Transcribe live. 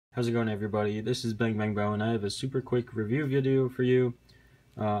How's it going, everybody? This is Bang Bang Bo, and I have a super quick review video for you.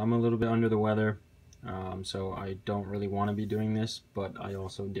 I'm a little bit under the weather, so I don't really want to be doing this, but I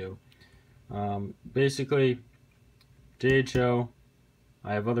also do. Basically, JHO,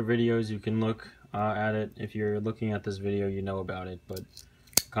 I have other videos. You can look at it. If you're looking at this video, you know about it, but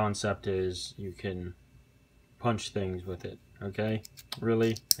the concept is you can punch things with it, okay?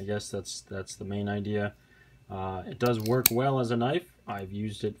 Really, I guess that's the main idea. It does work well as a knife. I've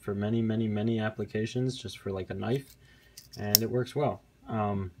used it for many applications just for like a knife, and it works well.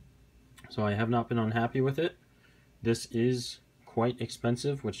 So I have not been unhappy with it. This is quite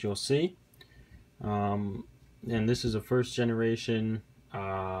expensive, which you'll see. And this is a first generation.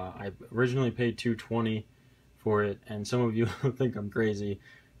 I originally paid $220 for it, and some of you think I'm crazy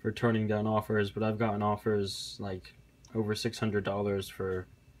for turning down offers, but I've gotten offers like over $600 for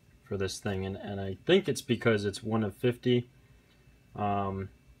this thing, and I think it's because it's one of 50.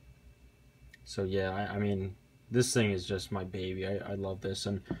 So yeah, I mean, this thing is just my baby. I love this,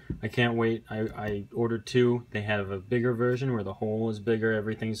 and I can't wait. I ordered two. They have a bigger version where the hole is bigger,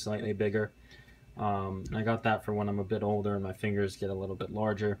 everything's slightly bigger. I got that for when I'm a bit older and my fingers get a little bit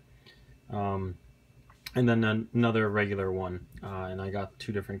larger. And then another regular one, and I got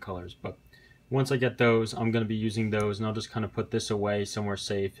two different colors. But once I get those, I'm going to be using those, and I'll just kind of put this away somewhere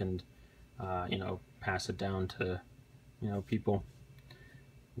safe and you know, pass it down to, you know, people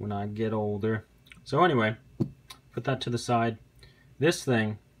when I get older. So anyway, put that to the side. This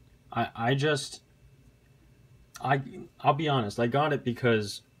thing, I'll be honest, I got it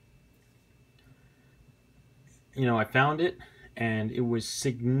because, you know, I found it and it was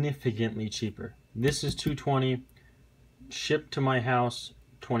significantly cheaper. This is $220, shipped to my house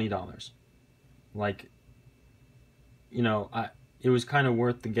 $20. Like, you know, it was kind of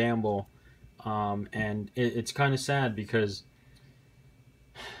worth the gamble. And it's kind of sad because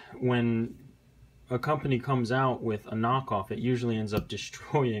when a company comes out with a knockoff, it usually ends up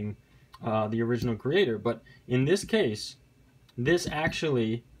destroying the original creator. But in this case, this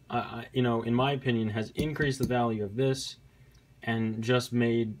actually, you know, in my opinion, has increased the value of this and just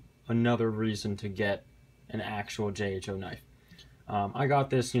made another reason to get an actual JHO knife. I got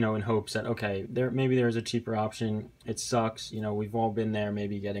this, you know, in hopes that, okay, maybe there's a cheaper option. It sucks, you know, we've all been there,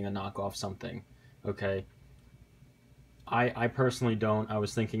 maybe getting a knockoff something, okay? I personally don't. I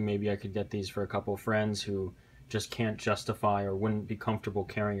was thinking maybe I could get these for a couple of friends who just can't justify or wouldn't be comfortable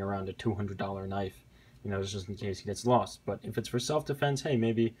carrying around a $200 knife, you know, just in case he gets lost. But if it's for self-defense, hey,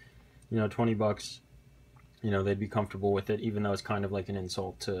 maybe, you know, 20 bucks, you know, they'd be comfortable with it, even though it's kind of like an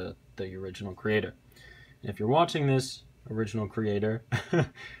insult to the original creator. And if you're watching this, original creator,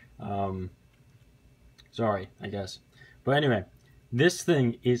 sorry, I guess. But anyway, this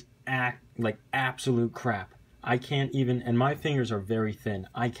thing is like absolute crap. I can't even, and my fingers are very thin,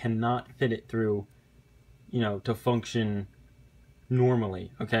 I cannot fit it through, you know, to function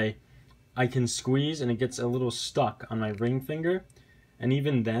normally, okay? I can squeeze and it gets a little stuck on my ring finger, and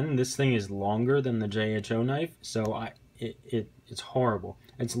even then, this thing is longer than the JHO knife, so it's horrible.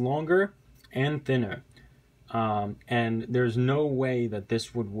 It's longer and thinner. And there's no way that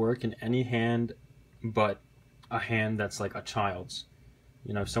this would work in any hand but a hand that's like a child's.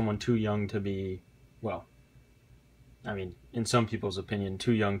 You know, someone too young to be, well, I mean, in some people's opinion,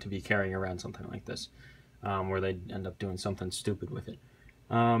 too young to be carrying around something like this, where they'd end up doing something stupid with it.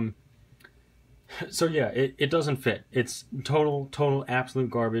 So yeah, it doesn't fit. It's total absolute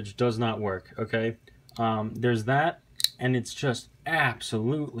garbage, does not work, okay? There's that, and it's just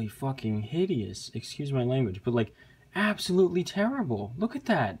absolutely fucking hideous, excuse my language, but like absolutely terrible. Look at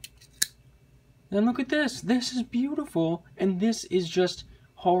that. And look at this. This is beautiful, and this is just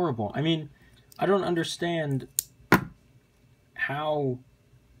horrible. I mean, I don't understand how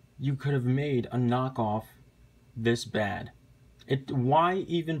you could have made a knockoff this bad. Why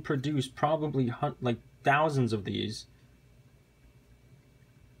even produce probably like thousands of these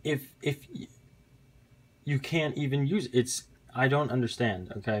if you can't even use it? I don't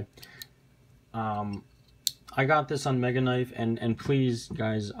understand, okay? I got this on Mega Knife, and please,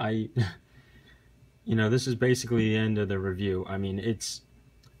 guys, you know, this is basically the end of the review. I mean, it's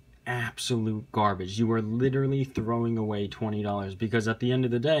absolute garbage. You are literally throwing away $20 because at the end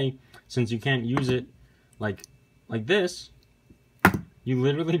of the day, since you can't use it like this, you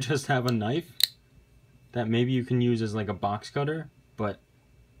literally just have a knife that maybe you can use as like a box cutter, but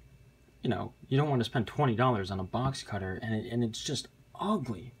you know, you don't want to spend $20 on a box cutter, and it's just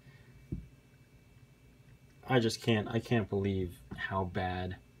ugly. I can't believe how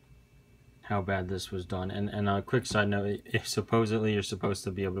bad this was done. And a quick side note, supposedly you're supposed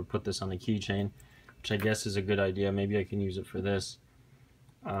to be able to put this on a keychain, which I guess is a good idea. Maybe I can use it for this.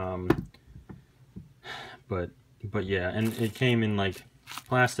 But yeah, and it came in like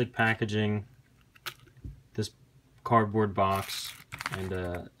plastic packaging, this cardboard box, and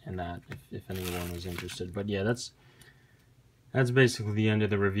that if anyone was interested. But yeah, that's basically the end of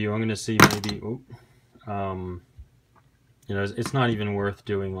the review. I'm gonna see maybe, you know, it's not even worth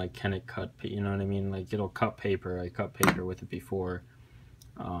doing like, can it cut, you know what I mean? Like, it'll cut paper. I cut paper with it before,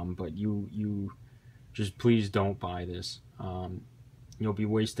 but you just please don't buy this. You'll be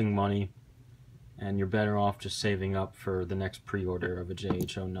wasting money, and you're better off just saving up for the next pre-order of a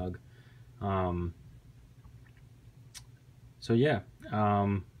JHO Nug. So yeah,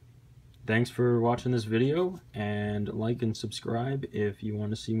 thanks for watching this video, and like and subscribe if you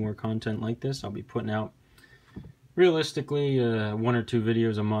want to see more content like this. I'll be putting out, realistically, 1 or 2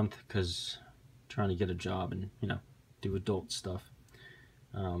 videos a month, because I'm trying to get a job and, you know, do adult stuff.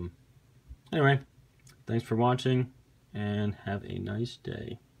 Anyway, thanks for watching, and have a nice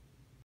day.